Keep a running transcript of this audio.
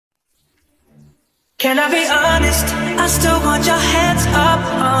Can I be honest? I still want your hands up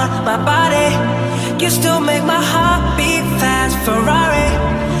on my body. You still make my heart beat fast. Ferrari,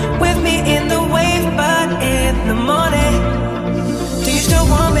 with me in the wave, but in the morning. Do you still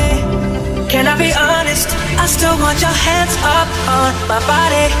want me? Can I be honest? I still want your hands up on my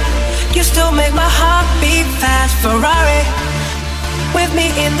body. You still make my heart beat fast. Ferrari, with me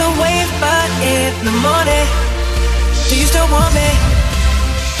in the wave, but in the morning. Do you still want me?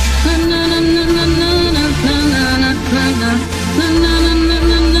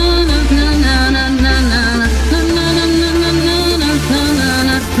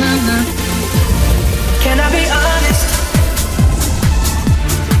 Can I be honest?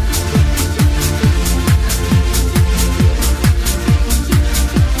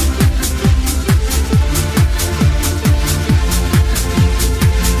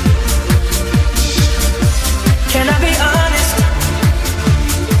 Can I be honest?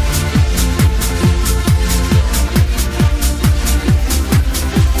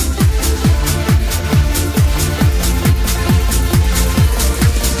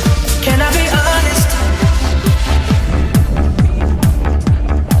 Can I be honest?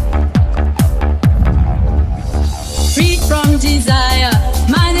 Freed from desire,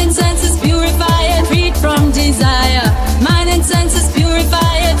 mind and senses purified. Freed from desire, mind and senses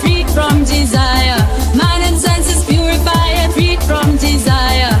purified. Freed from desire, mind and senses purified. Freed from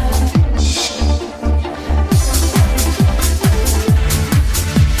desire.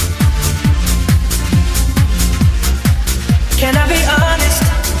 Can I be honest?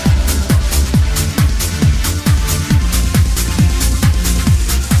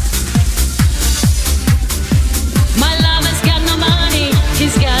 My lover's got no money,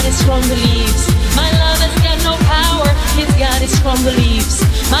 he's got his strong beliefs. My lover's got no power, he's got his strong beliefs.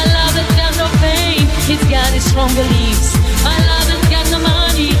 My lover's got no fame, he's got his strong beliefs. My lover's got no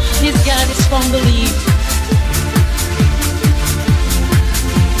money, he's got his strong beliefs.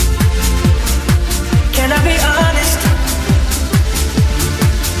 Can I be honest?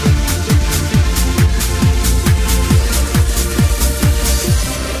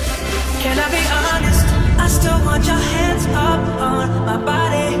 Can I be honest? I still want your hands up on my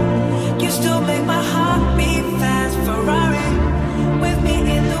body. You still make my heart beat fast. Ferrari, with me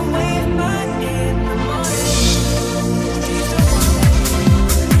in the wave, but in the morning. Do you still want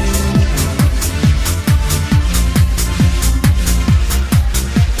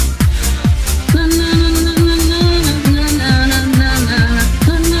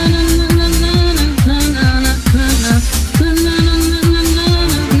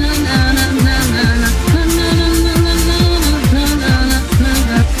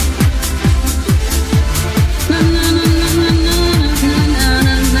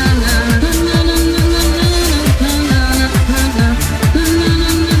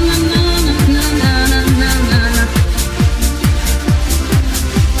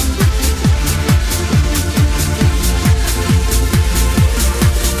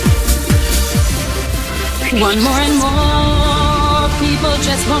One more and more people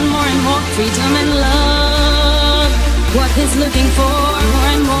just want more and more freedom and love. What he's looking for, more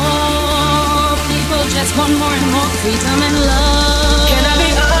and more people just want more and more freedom and love. Can I be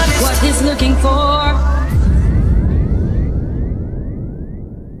honest? What he's looking for.